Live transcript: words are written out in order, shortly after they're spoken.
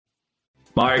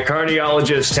My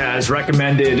cardiologist has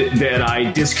recommended that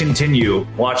I discontinue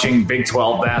watching Big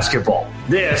 12 basketball.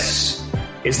 This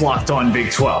is Locked On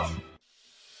Big 12.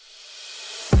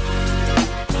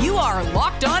 You are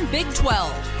Locked On Big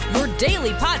 12, your daily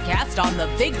podcast on the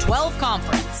Big 12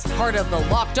 Conference, part of the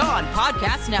Locked On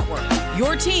Podcast Network,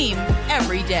 your team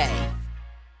every day.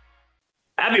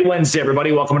 Happy Wednesday,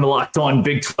 everybody. Welcome to Locked On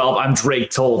Big 12. I'm Drake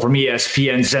Toll from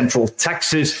ESPN Central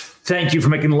Texas. Thank you for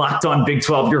making Locked On Big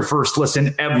 12 your first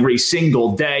listen every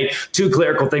single day. Two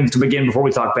clerical things to begin before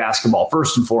we talk basketball.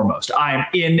 First and foremost, I am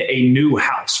in a new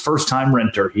house, first-time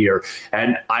renter here,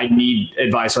 and I need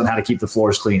advice on how to keep the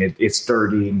floors clean. It's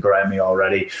dirty and grimy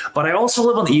already. But I also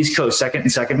live on the East Coast,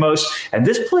 second most, and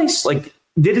this place,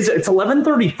 it's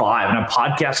 11:35 and I'm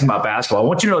podcasting about basketball. I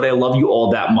want you to know that I love you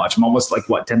all that much. I'm almost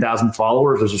 10,000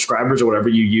 followers or subscribers or whatever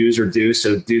you use or do.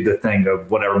 So do the thing of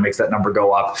whatever makes that number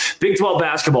go up. Big 12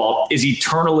 basketball is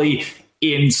eternally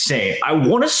insane. I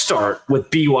want to start with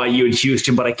BYU and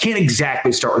Houston, but I can't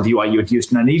exactly start with BYU and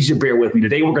Houston. I need you to bear with me.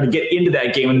 Today, we're going to get into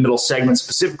that game in the middle segment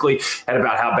specifically and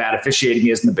about how bad officiating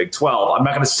is in the Big 12. I'm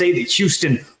not going to say that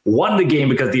Houston won the game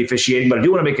because of the officiating, but I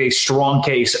do want to make a strong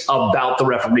case about the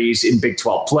referees in Big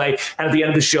 12 play. And at the end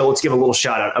of the show, let's give a little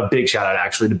shout out, a big shout out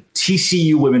actually, to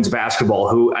TCU women's basketball,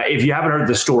 who, if you haven't heard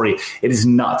the story, it is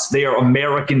nuts. They are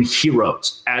American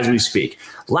heroes as we speak.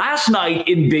 Last night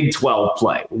in Big 12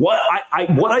 play, what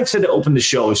I said to open the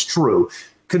show is true.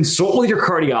 Consult with your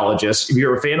cardiologist if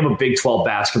you're a fan of a Big 12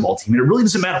 basketball team. And it really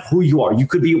doesn't matter who you are. You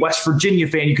could be a West Virginia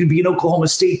fan. You could be an Oklahoma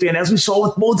State fan, as we saw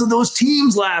with both of those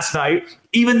teams last night.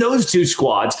 Even those two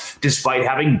squads, despite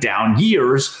having down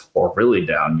years, or really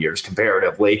down years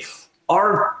comparatively,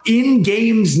 are in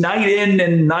games night in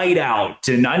and night out.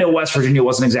 And I know West Virginia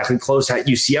wasn't exactly close at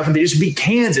UCF, and they just beat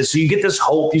Kansas. So you get this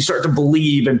hope, you start to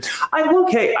believe. And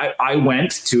I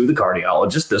went to the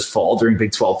cardiologist this fall during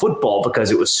Big 12 football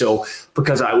because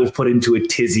I was put into a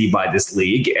tizzy by this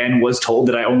league and was told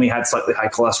that I only had slightly high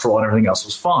cholesterol and everything else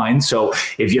was fine. So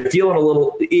if you're feeling a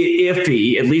little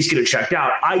iffy, at least get it checked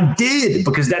out. I did,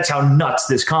 because that's how nuts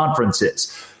this conference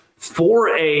is. For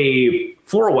a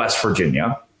West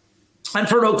Virginia, and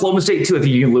for Oklahoma State, too, I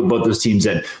think you can loop both those teams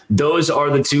in. Those are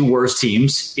the two worst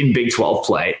teams in Big 12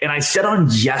 play. And I said on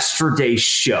yesterday's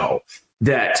show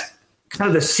that kind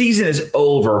of the season is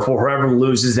over for whoever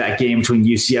loses that game between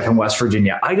UCF and West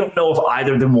Virginia. I don't know if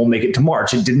either of them will make it to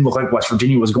March. It didn't look like West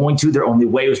Virginia was going to. Their only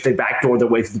way was they backdoor their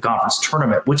way through the conference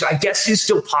tournament, which I guess is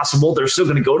still possible. They're still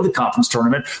going to go to the conference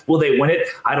tournament. Will they win it?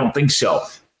 I don't think so.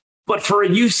 But for a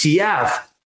UCF,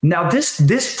 now,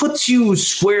 this puts you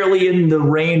squarely in the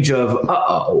range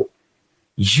of,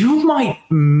 you might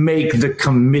make the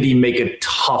committee make a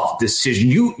tough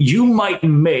decision. You might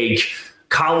make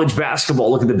college basketball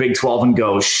look at the Big 12 and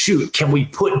go, shoot, can we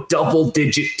put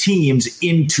double-digit teams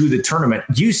into the tournament?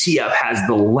 UCF has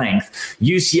the length.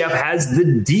 UCF has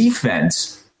the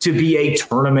defense to be a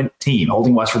tournament team,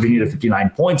 holding West Virginia to 59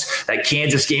 points. That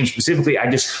Kansas game specifically,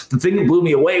 the thing that blew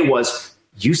me away was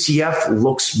UCF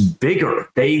looks bigger.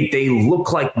 They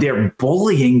look like they're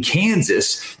bullying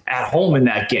Kansas at home in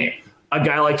that game. A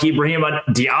guy like Ibrahim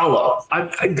Diallo,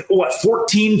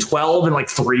 14-12 and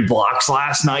 3 blocks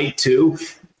last night too.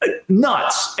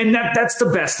 Nuts. And that's the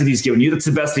best that he's given you. That's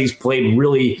the best that he's played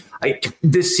really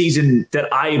this season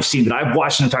that I have seen, that I've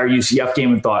watched an entire UCF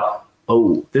game and thought,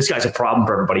 oh, this guy's a problem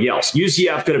for everybody else.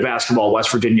 UCF good at basketball. West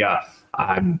Virginia,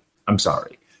 I'm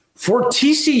sorry. For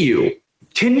TCU,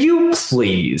 can you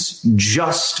please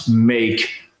just make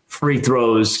free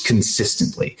throws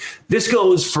consistently? This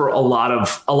goes for a lot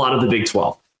of the Big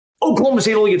 12. Oklahoma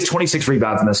State only gets 26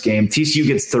 rebounds in this game. TCU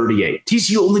gets 38.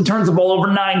 TCU only turns the ball over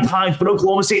 9 times, but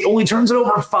Oklahoma State only turns it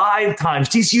over 5 times.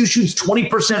 TCU shoots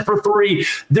 20% for 3.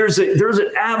 There's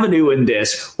an avenue in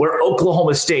this where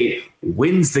Oklahoma State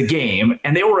wins the game,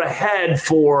 and they were ahead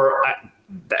for at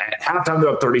halftime, they're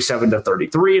up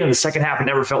 37-33. And in the second half, it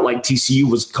never felt like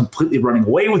TCU was completely running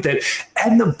away with it.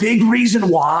 And the big reason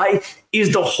why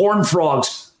is the Horned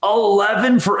Frogs,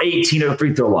 11 for 18 at the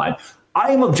free throw line.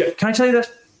 Can I tell you this?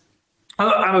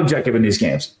 I'm objective in these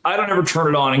games. I don't ever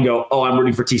turn it on and go, oh, I'm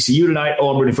rooting for TCU tonight. Oh,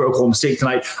 I'm rooting for Oklahoma State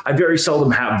tonight. I very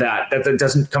seldom have that. That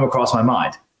doesn't come across my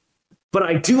mind. But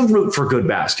I do root for good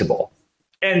basketball.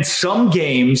 And some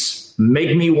games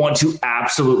make me want to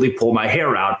absolutely pull my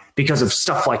hair out because of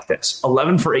stuff like this.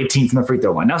 11 for 18 from the free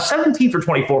throw line. Now, 17 for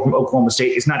 24 from Oklahoma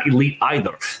State is not elite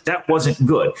either. That wasn't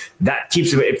good. That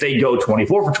keeps them, if they go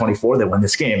 24 for 24, they win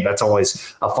this game. That's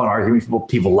always a fun argument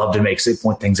people love to make, so they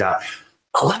point things out.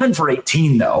 11 for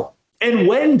 18, though. And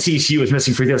when TCU was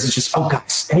missing free throws, it's just, oh,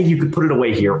 guys, hey, you could put it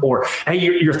away here. Or, hey,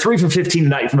 you're 3 from 15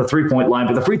 tonight from the three-point line,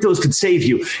 but the free throws could save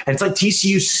you. And it's like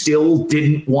TCU still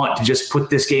didn't want to just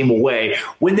put this game away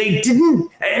when they didn't.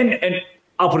 And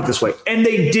I'll put it this way. And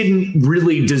they didn't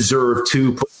really deserve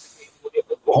to put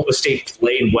Oklahoma State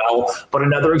played well. But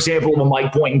another example of a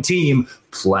Mike Boynton team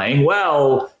playing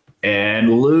well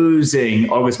and losing.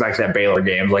 Always back to that Baylor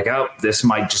game. Like, oh, this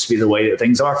might just be the way that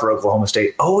things are for Oklahoma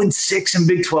State. 0-6 in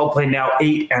Big 12 play now,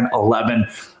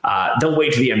 8-11. They'll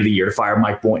wait to the end of the year to fire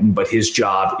Mike Boynton, but his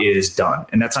job is done.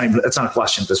 And that's not a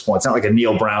question at this point. It's not like a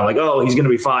Neil Brown, like, oh, he's going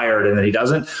to be fired and then he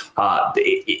doesn't.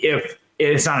 If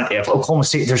it's not an if, Oklahoma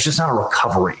State, there's just not a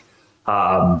recovery.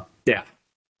 Yeah,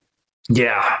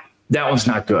 that one's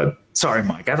not good. Sorry,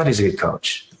 Mike. I thought he's a good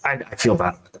coach. I feel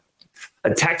bad about that.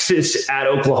 Texas at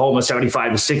Oklahoma,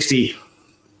 75-60.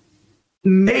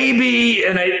 Maybe,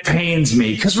 and it pains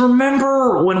me, because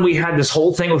remember when we had this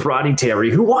whole thing with Rodney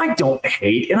Terry, who I don't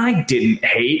hate, and I didn't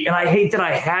hate, and I hate that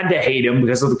I had to hate him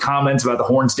because of the comments about the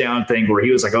horns down thing where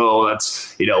he was like, oh,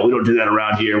 that's, we don't do that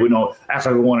around here. We don't act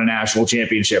like we won a national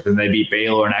championship, and they beat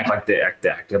Baylor and act like they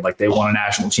acted like they won a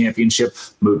national championship.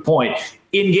 Moot point.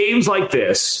 In games like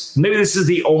this, maybe this is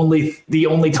the only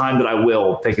time that I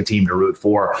will pick a team to root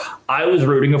for. I was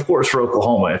rooting, of course, for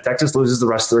Oklahoma. If Texas loses the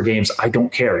rest of their games, I don't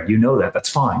care. You know that. That's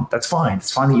fine. It's fine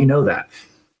that you know that.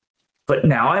 But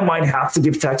now I might have to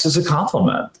give Texas a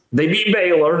compliment. They beat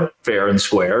Baylor fair and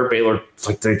square. Baylor,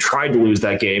 they tried to lose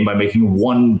that game by making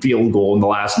one field goal in the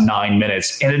last 9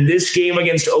 minutes. And in this game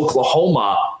against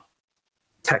Oklahoma,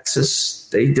 Texas,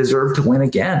 they deserve to win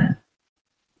again.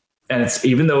 And it's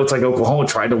even though it's like Oklahoma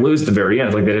tried to lose at the very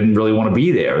end, like they didn't really want to be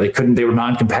there. They were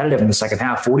non-competitive in the second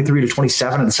half,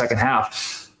 43-27 in the second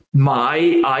half.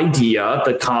 My idea,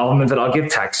 the compliment that I'll give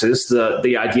Texas,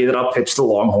 the idea that I'll pitch the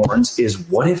Longhorns is,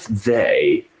 what if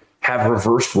they have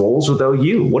reversed roles with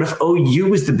OU? What if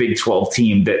OU is the Big 12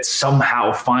 team that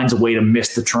somehow finds a way to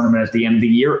miss the tournament at the end of the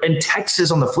year, and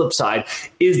Texas on the flip side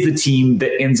is the team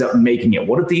that ends up making it?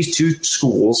 What if these two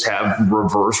schools have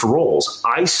reversed roles?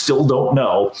 I still don't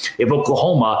know if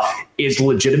Oklahoma is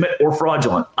legitimate or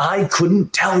fraudulent. I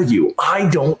couldn't tell you. I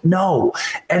don't know.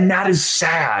 And that is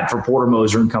sad for Porter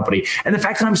Moser and company. And the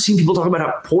fact that I'm seeing people talk about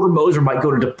how Porter Moser might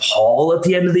go to DePaul at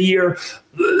the end of the year,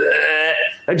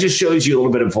 that just shows you a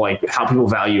little bit of how people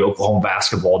value Oklahoma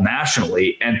basketball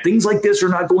nationally. And things like this are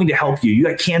not going to help you. You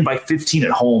got canned by 15 at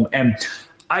home. And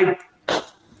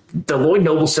the Lloyd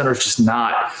Noble Center is just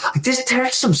not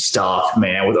there's some stuff,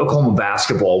 man, with Oklahoma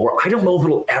basketball where I don't know if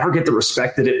it'll ever get the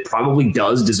respect that it probably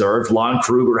does deserve. Lon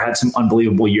Kruger had some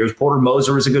unbelievable years. Porter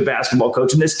Moser is a good basketball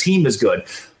coach, and this team is good.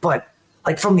 But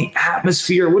from the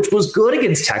atmosphere, which was good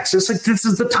against Texas, this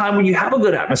is the time when you have a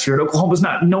good atmosphere. And Oklahoma's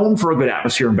not known for a good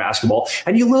atmosphere in basketball.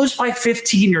 And you lose by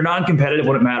 15, you're non-competitive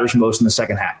when it matters most in the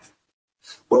second half.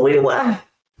 What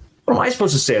am I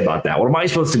supposed to say about that? What am I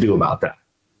supposed to do about that?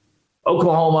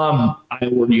 Oklahoma, I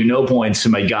award you no points,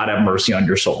 and may God have mercy on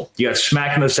your soul. You got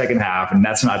smacked in the second half, and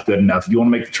that's not good enough. If you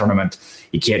want to make the tournament,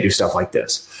 you can't do stuff like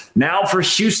this. Now for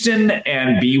Houston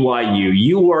and BYU,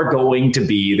 you are going to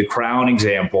be the crown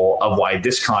example of why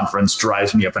this conference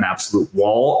drives me up an absolute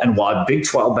wall, and why Big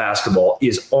 12 basketball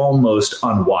is almost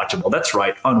unwatchable. That's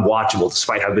right, unwatchable,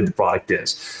 despite how good the product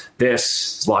is.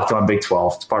 This is Locked On Big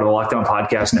 12. It's part of the Locked On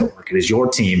Podcast Network. It is your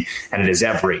team, and it is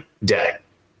every day.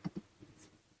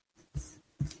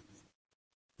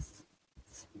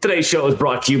 Today's show is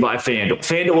brought to you by FanDuel.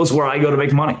 FanDuel is where I go to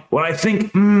make money. When I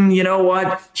think, you know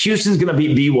what, Houston's going to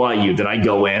beat BYU, then I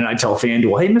go in and I tell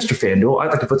FanDuel, hey, Mr. FanDuel,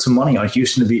 I'd like to put some money on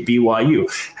Houston to beat BYU,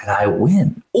 and I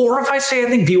win. Or if I say I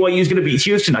think BYU is going to beat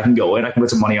Houston, I can go in, I can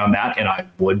put some money on that, and I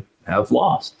would have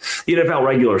lost. The NFL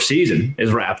regular season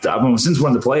is wrapped up, and since we're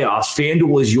in the playoffs,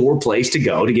 FanDuel is your place to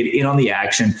go to get in on the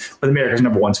action with America's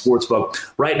 #1 sportsbook.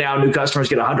 Right now, new customers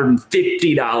get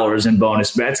 $150 in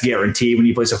bonus bets guaranteed when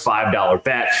you place a $5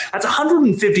 bet. That's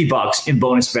 $150 in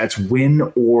bonus bets,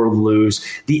 win or lose.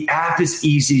 The app is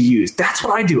easy to use. That's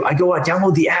what I do. I go out,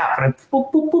 download the app, and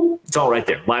boop, boop, boop. It's all right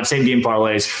there. Live same game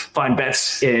parlays. Find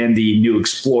bets in the new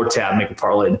Explore tab. Make a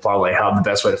parlay in the Parlay Hub, the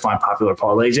best way to find popular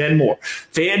parlays and more.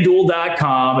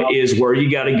 FanDuel.com is where you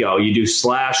got to go. You do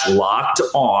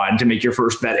 /locked-on to make your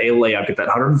first bet a layup. Get that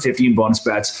 $150 in bonus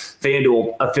bets.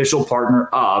 FanDuel, official partner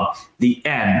of the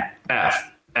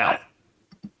NFL.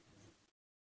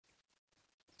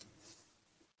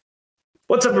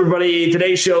 What's up, everybody?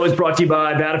 Today's show is brought to you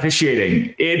by Bad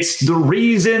Officiating. It's the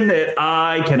reason that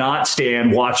I cannot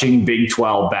stand watching Big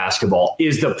 12 basketball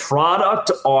is the product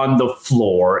on the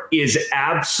floor is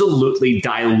absolutely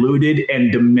diluted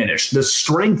and diminished. The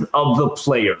strength of the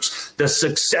players, the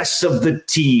success of the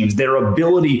teams, their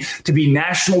ability to be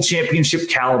national championship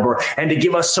caliber and to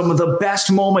give us some of the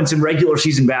best moments in regular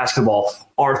season basketball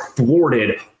are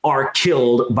thwarted, are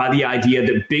killed by the idea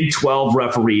that Big 12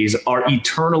 referees are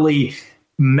eternally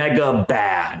mega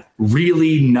bad,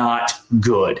 really not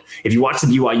good. If you watch the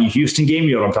BYU Houston game,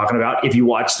 you know what I'm talking about. If you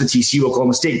watch the TCU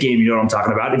Oklahoma State game, you know what I'm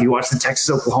talking about. If you watch the Texas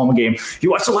Oklahoma game, if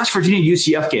you watch the West Virginia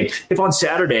UCF game, if on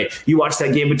Saturday you watch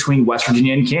that game between West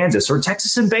Virginia and Kansas, or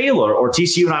Texas and Baylor, or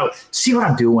TCU and Iowa, see what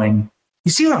I'm doing?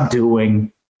 You see what I'm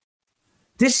doing?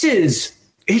 This is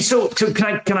so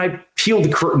can I peel the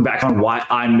curtain back on why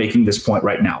I'm making this point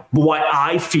right now? Why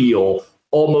I feel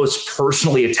almost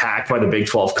personally attacked by the Big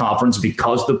 12 conference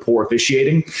because of the poor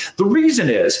officiating. The reason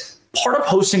is part of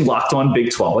hosting Locked On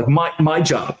Big 12, like my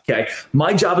job, okay?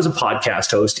 My job as a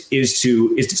podcast host is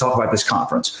to talk about this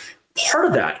conference. Part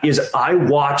of that is I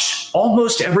watch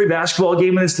almost every basketball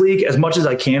game in this league as much as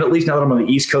I can, at least now that I'm on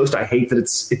the East Coast. I hate that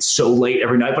it's so late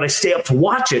every night, but I stay up to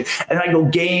watch it and I go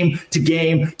game to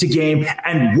game to game.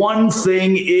 And one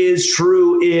thing is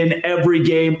true in every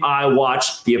game I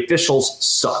watch: the officials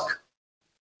suck.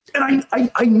 And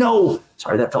I know,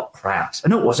 sorry, that felt crass. I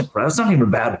know it wasn't crass. It's not even a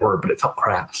bad word, but it felt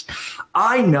crass.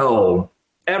 I know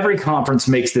every conference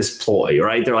makes this ploy,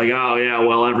 right? They're like, oh, yeah,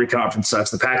 well, every conference sucks.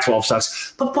 The Pac-12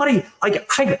 sucks. But, buddy, like,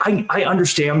 I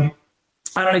understand.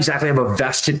 I don't exactly have a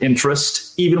vested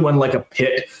interest, even when, like, a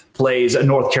Pitt plays a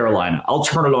North Carolina. I'll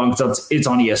turn it on because it's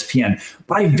on ESPN.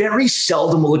 But I very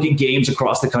seldom will look at games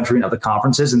across the country and other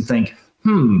conferences and think,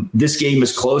 this game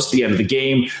is close. At the end of the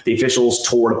game, the officials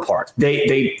tore it apart.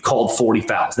 They called 40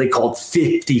 fouls. They called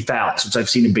 50 fouls, which I've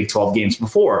seen in Big 12 games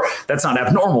before. That's not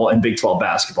abnormal in Big 12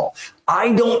 basketball.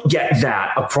 I don't get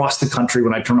that across the country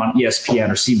when I turn on ESPN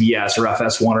or CBS or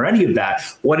FS1 or any of that.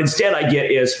 What instead I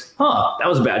get is, that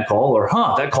was a bad call, or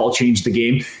that call changed the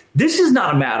game. This is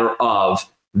not a matter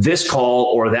of this call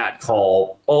or that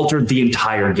call altered the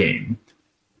entire game,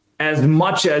 as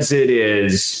much as it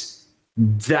is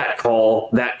that call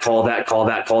that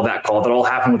all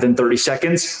happened within 30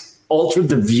 seconds altered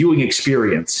the viewing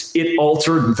experience. It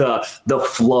altered the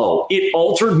flow. It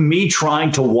altered me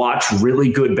trying to watch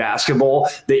really good basketball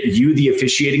that you, the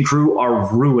officiating crew, are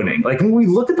ruining. Like when we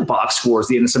look at the box scores at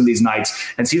the end of some of these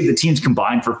nights and see that the teams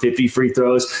combined for 50 free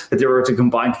throws, that there were to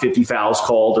combine 50 fouls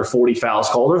called or 40 fouls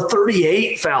called or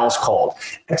 38 fouls called.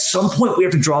 At some point we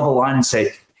have to draw the line and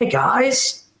say, hey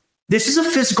guys, this is a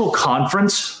physical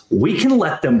conference. We can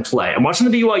let them play. I'm watching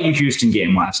the BYU Houston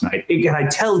game last night. And I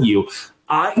tell you,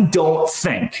 I don't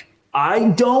think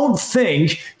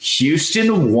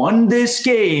Houston won this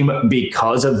game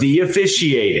because of the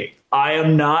officiating. I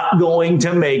am not going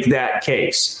to make that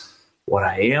case. What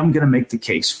I am going to make the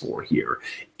case for here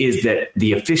is that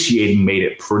the officiating made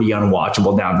it pretty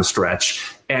unwatchable down the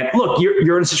stretch. And look,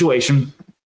 you're in a situation,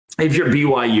 if you're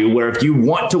BYU, where if you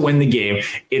want to win the game,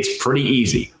 it's pretty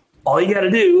easy. All you got to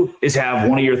do is have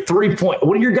one of your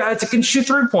guys that can shoot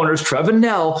 3-pointers, Trevin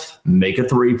Knell, make a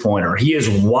 3-pointer. He is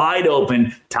wide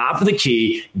open, top of the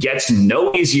key, gets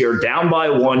no easier, down by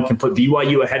 1, can put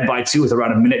BYU ahead by 2 with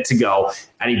around a minute to go,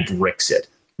 and he bricks it.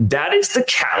 That is the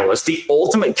catalyst, the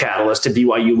ultimate catalyst to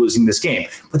BYU losing this game.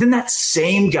 But then that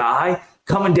same guy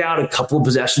coming down a couple of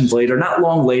possessions later, not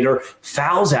long later,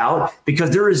 fouls out because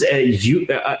there is a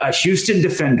Houston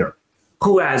defender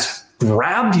who has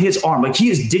grabbed his arm, like he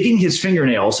is digging his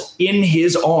fingernails in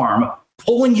his arm,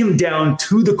 pulling him down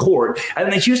to the court.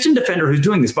 And the Houston defender who's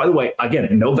doing this, by the way, again,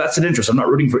 no vested interest. I'm not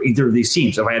rooting for either of these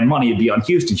teams. If I had money, it'd be on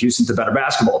Houston. Houston's a better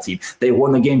basketball team. They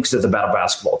won the game because they're the better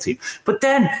basketball team. But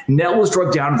then Knell was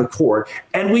drugged down to the court,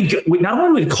 and we not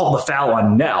only did we call the foul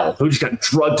on Knell, who just got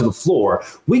drugged to the floor,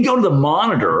 we go to the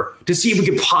monitor to see if we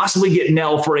could possibly get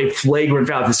Knell for a flagrant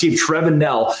foul, to see if Trevin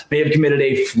Knell may have committed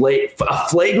a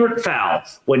flagrant foul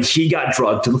when he got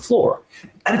drugged to the floor.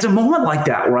 And it's a moment like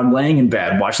that where I'm laying in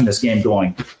bed watching this game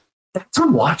going, that's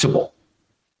unwatchable.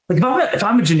 Like if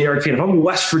I'm a generic fan, if I'm a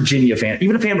West Virginia fan,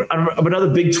 even a fan of another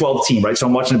Big 12 team, right? So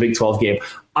I'm watching a Big 12 game.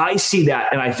 I see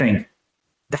that and I think,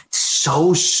 that's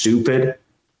so stupid.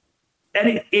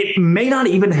 And it may not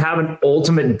even have an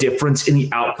ultimate difference in the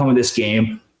outcome of this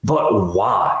game, but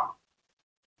why?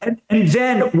 And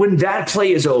then when that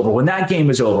play is over, when that game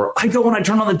is over, I go and I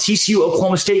turn on the TCU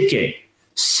Oklahoma State game.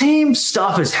 Same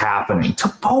stuff is happening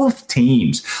to both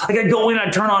teams. Like I go in, I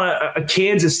turn on a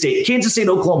Kansas State,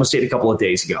 Oklahoma State a couple of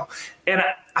days ago. And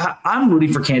I'm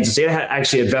rooting for Kansas State. I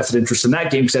actually had vested interest in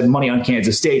that game because I had money on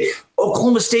Kansas State.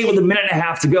 Oklahoma State with a minute and a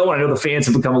half to go, and I know the fans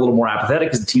have become a little more apathetic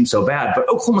because the team's so bad, but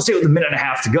Oklahoma State with a minute and a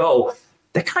half to go,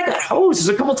 they kind of got hosed.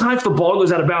 There's a couple times the ball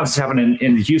goes out of bounds. It's happened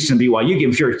in the Houston BYU game.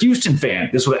 If you're a Houston fan,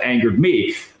 this would have angered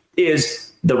me,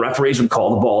 is the referees would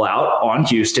call the ball out on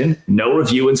Houston, no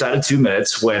review inside of 2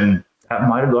 minutes, when that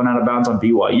might have gone out of bounds on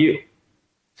BYU.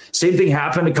 Same thing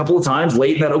happened a couple of times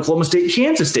late in that Oklahoma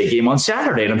State-Kansas State game on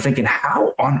Saturday. And I'm thinking,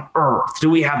 how on earth do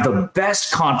we have the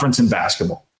best conference in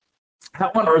basketball?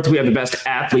 How on earth do we have the best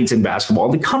athletes in basketball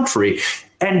in the country?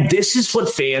 And this is what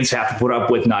fans have to put up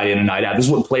with night in and night out. This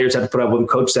is what players have to put up with,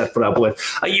 coaches have to put up with.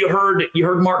 You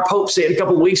heard Mark Pope say it a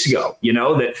couple of weeks ago,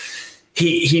 that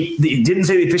he didn't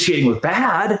say the officiating was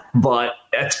bad, but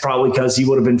that's probably because he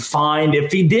would have been fined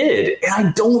if he did. And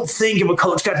I don't think if a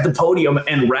coach got to the podium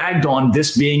and ragged on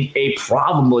this being a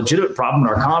problem, legitimate problem in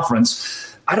our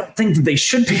conference, I don't think that they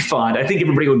should be fined. I think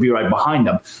everybody would be right behind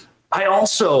them. I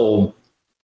also,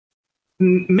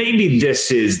 maybe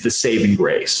this is the saving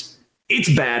grace.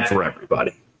 It's bad for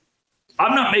everybody.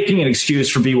 I'm not making an excuse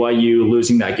for BYU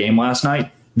losing that game last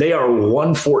night. They are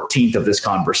 1/14 of this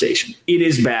conversation. It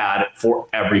is bad for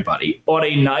everybody. On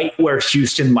a night where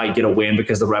Houston might get a win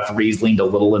because the referees leaned a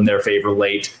little in their favor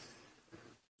late,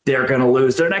 they're going to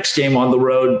lose their next game on the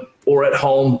road or at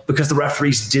home because the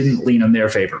referees didn't lean in their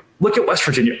favor. Look at West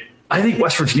Virginia. I think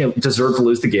West Virginia deserved to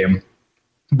lose the game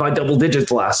by double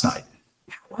digits last night.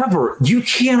 However, you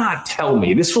cannot tell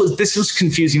me, this was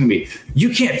confusing to me. You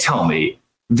can't tell me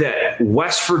that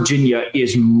West Virginia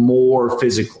is more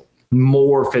physical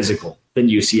than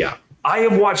UCF. I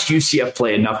have watched UCF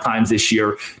play enough times this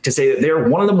year to say that they're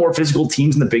one of the more physical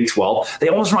teams in the Big 12. They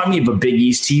almost remind me of a Big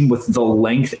East team with the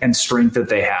length and strength that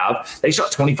they have. They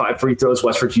shot 25 free throws.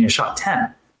 West Virginia shot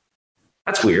 10.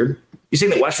 That's weird. You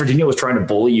saying that West Virginia was trying to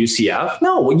bully UCF?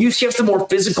 No, UCF's the more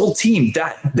physical team.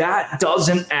 That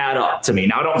doesn't add up to me.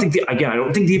 Now, I don't think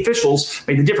the officials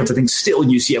made the difference. I think still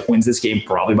UCF wins this game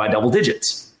probably by double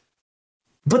digits.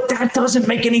 But that doesn't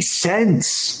make any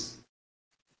sense.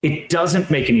 It doesn't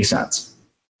make any sense.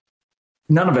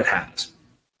 None of it has.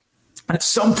 At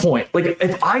some point,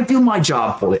 if I do my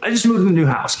job poorly, I just moved to a new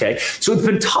house, okay? So it's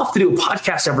been tough to do a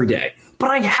podcast every day,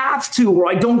 but I have to or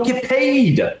I don't get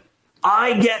paid.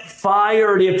 I get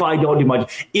fired if I don't do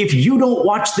much. If you don't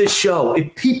watch this show,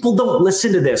 if people don't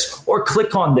listen to this or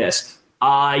click on this,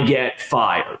 I get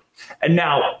fired. And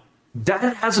now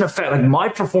that has an effect. My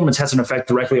performance has an effect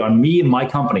directly on me and my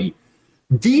company.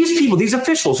 These people, these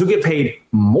officials who get paid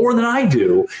more than I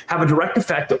do, have a direct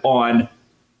effect on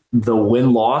the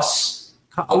win-loss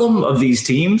column of these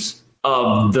teams,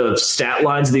 of the stat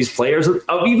lines of these players,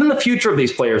 of even the future of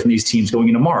these players and these teams going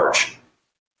into March.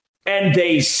 And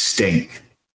they stink.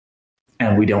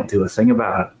 And we don't do a thing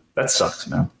about it. That sucks,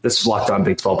 man. This is Locked On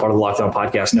Big 12, part of the Locked On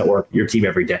Podcast Network, your team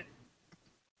every day.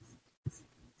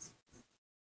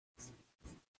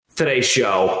 Today's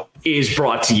show is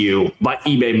brought to you by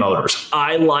eBay Motors.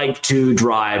 I like to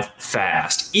drive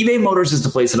fast. eBay Motors is the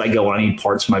place that I go when I need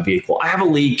parts for my vehicle. I have a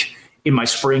leak in my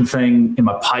spring thing, in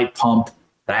my pipe pump,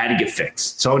 that I had to get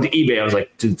fixed. So I went to eBay. I was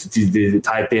like, to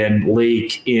type in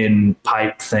leak in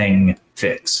pipe thing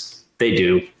fix. They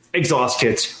do. Exhaust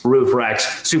kits, roof racks,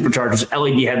 superchargers,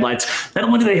 LED headlights. Not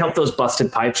only do they help those busted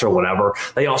pipes or whatever,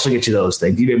 they also get you those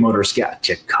things. eBay Motors got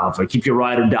you covered. Keep your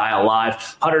ride or die alive.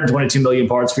 122 million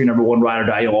parts for your number one ride or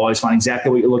die. You'll always find exactly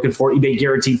what you're looking for. eBay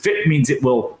Guaranteed Fit means it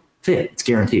will fit. It's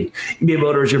guaranteed. eBay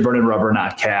Motors, you're burning rubber,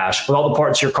 not cash. With all the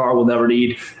parts your car will never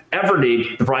need,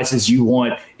 the prices you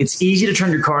want. It's easy to turn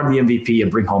your car into the MVP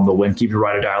and bring home the win. Keep your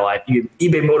ride or die alive.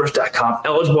 ebaymotors.com.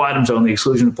 Eligible items only.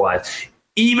 Exclusion applies.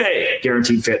 eBay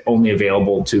Guaranteed Fit, only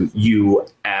available to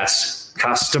U.S.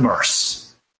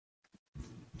 customers.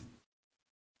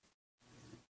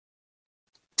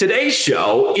 Today's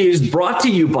show is brought to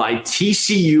you by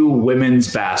TCU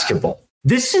women's basketball.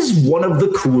 This is one of the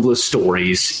coolest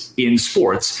stories in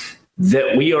sports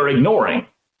that we are ignoring.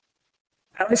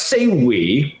 And I say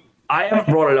we. I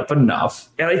haven't brought it up enough.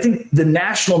 And I think the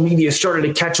national media started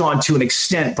to catch on to an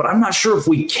extent, but I'm not sure if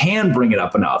we can bring it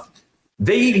up enough.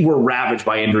 They were ravaged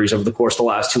by injuries over the course of the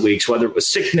last 2 weeks, whether it was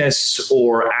sickness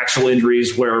or actual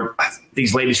injuries where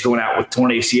these ladies going out with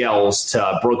torn ACLs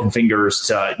to broken fingers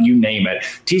to you name it.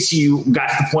 TCU got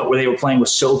to the point where they were playing with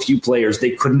so few players,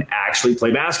 they couldn't actually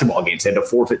play basketball games. They had to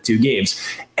forfeit 2 games.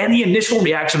 And the initial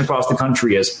reaction across the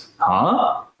country is,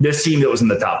 this team that was in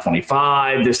the top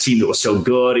 25, this team that was so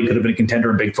good and could have been a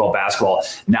contender in Big 12 basketball,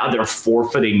 now they're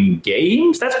forfeiting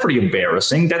games? That's pretty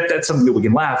embarrassing. That's something that we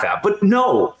can laugh at. But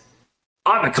no.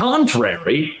 On the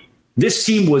contrary, this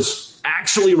team was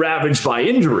actually ravaged by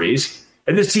injuries,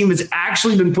 and this team has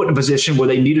actually been put in a position where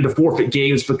they needed to forfeit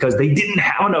games because they didn't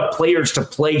have enough players to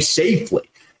play safely.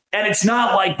 And it's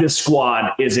not like this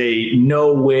squad is a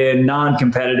no-win,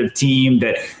 non-competitive team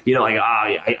that,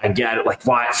 I get it. Like,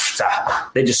 why?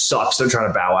 They just suck, so they're trying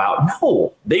to bow out.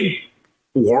 No, they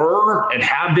were and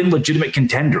have been legitimate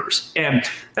contenders. And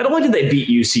not only did they beat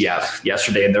UCF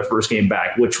yesterday in their first game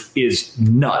back, which is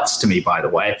nuts to me, by the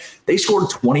way, they scored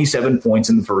 27 points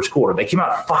in the first quarter. They came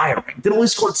out firing. They only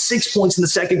scored 6 points in the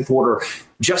second quarter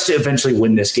just to eventually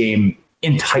win this game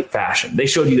in tight fashion. They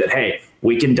showed you that, hey,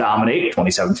 we can dominate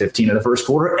 27-15 in the first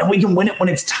quarter, and we can win it when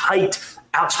it's tight,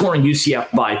 outscoring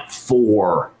UCF by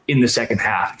 4 in the second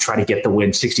half, try to get the win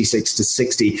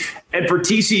 66-60. And for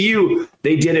TCU,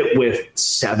 they did it with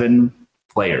 7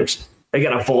 players. They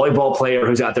got a volleyball player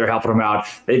who's out there helping them out.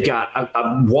 They've got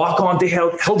a walk-on. They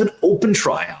held an open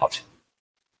tryout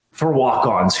for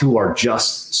walk-ons who are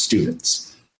just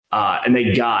students. And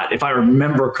they got, if I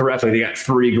remember correctly, they got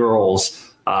 3 girls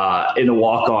in the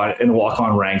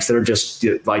walk-on ranks that are just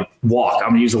like walk. I'm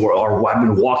going to use the word, or I've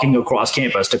been walking across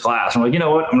campus to class. I'm like, you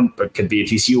know what? I could be a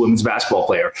TCU women's basketball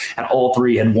player. And all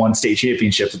 3 had won state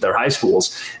championships at their high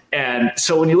schools. And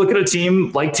so when you look at a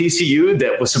team like TCU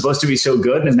that was supposed to be so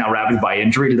good and is now ravaged by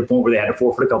injury to the point where they had to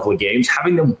forfeit a couple of games,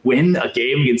 having them win a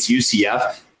game against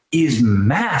UCF is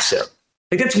massive.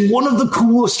 Like, that's one of the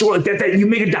coolest stories that you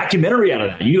make a documentary out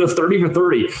of that. You do a 30 for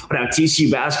 30 on how TCU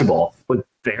basketball with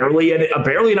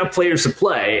barely enough players to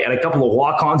play and a couple of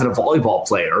walk-ons and a volleyball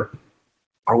player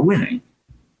are winning.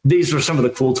 These were some of the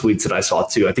cool tweets that I saw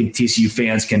too. I think TCU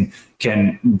fans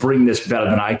can bring this better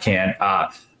than I can.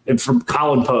 And from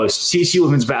Colin Post, TCU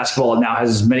women's basketball now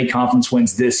has as many conference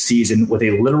wins this season with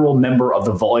a literal member of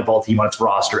the volleyball team on its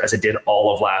roster as it did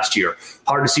all of last year.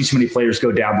 Hard to see so many players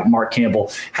go down, but Mark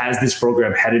Campbell has this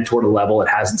program headed toward a level it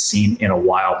hasn't seen in a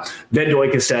while. Ben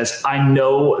Doika says, I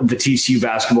know the TCU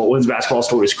women's basketball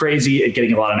story is crazy and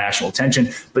getting a lot of national attention,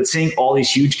 but seeing all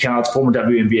these huge counts, former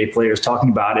WNBA players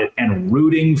talking about it and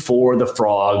rooting for the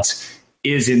Frogs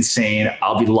is insane.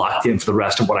 I'll be locked in for the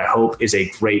rest of what I hope is a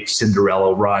great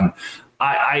Cinderella run.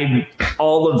 I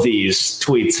all of these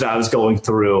tweets that I was going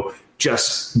through,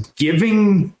 just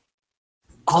giving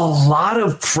a lot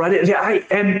of credit.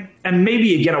 And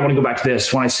maybe, again, I want to go back to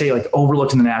this. When I say like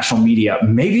overlooked in the national media,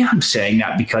 maybe I'm saying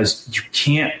that because you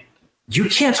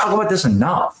can't talk about this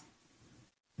enough.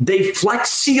 They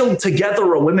flex sealed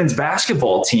together a women's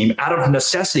basketball team out of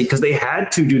necessity because they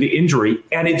had to due to injury,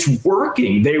 and it's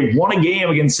working. They won a game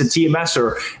against the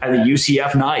TMSer at the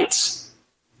UCF Knights,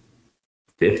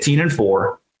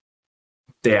 15-4.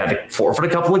 They had to forfeit a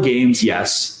couple of games,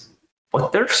 yes,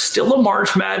 but they're still a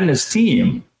March Madness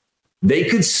team. They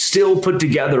could still put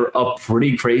together a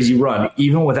pretty crazy run,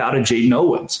 even without a Jaden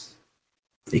Owens.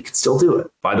 They could still do it.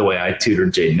 By the way, I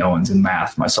tutored Jaden Owens in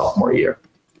math my sophomore year.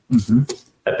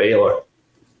 At Baylor.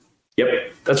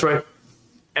 Yep, that's right.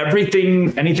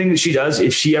 Anything that she does,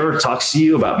 if she ever talks to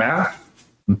you about math,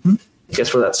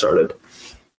 guess where that started?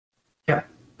 Yeah,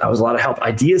 that was a lot of help.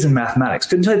 Ideas in mathematics.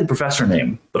 Couldn't tell you the professor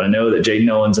name, but I know that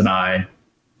Jaden Owens and I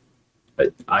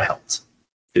helped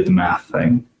do the math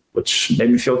thing, which made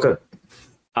me feel good.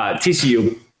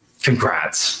 TCU,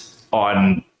 congrats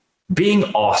on being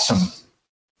awesome.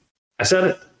 I said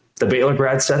it. The Baylor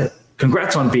grad said it.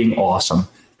 Congrats on being awesome.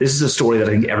 This is a story that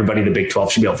I think everybody in the Big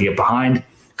 12 should be able to get behind,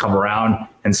 come around,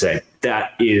 and say,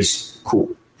 that is cool.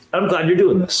 I'm glad you're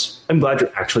doing this. I'm glad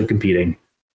you're actually competing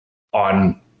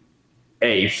on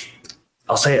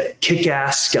I'll say it,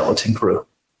 kick-ass skeleton crew.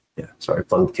 Yeah, sorry,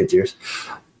 plug the kids' ears.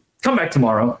 Come back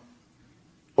tomorrow.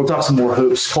 We'll talk some more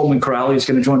hoops. Coleman Corrali is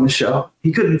going to join the show.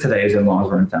 He couldn't today as long as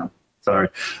we're in town. Sorry.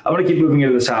 I'm going to keep moving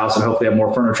into this house and hopefully have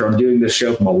more furniture. I'm doing this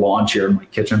show from a lawn chair in my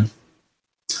kitchen.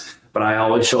 But I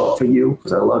always show up for you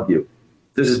because I love you.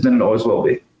 This has been and always will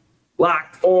be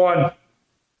Locked On.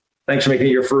 Thanks for making it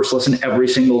your first listen every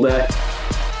single day.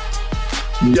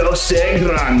 Dose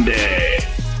Grande.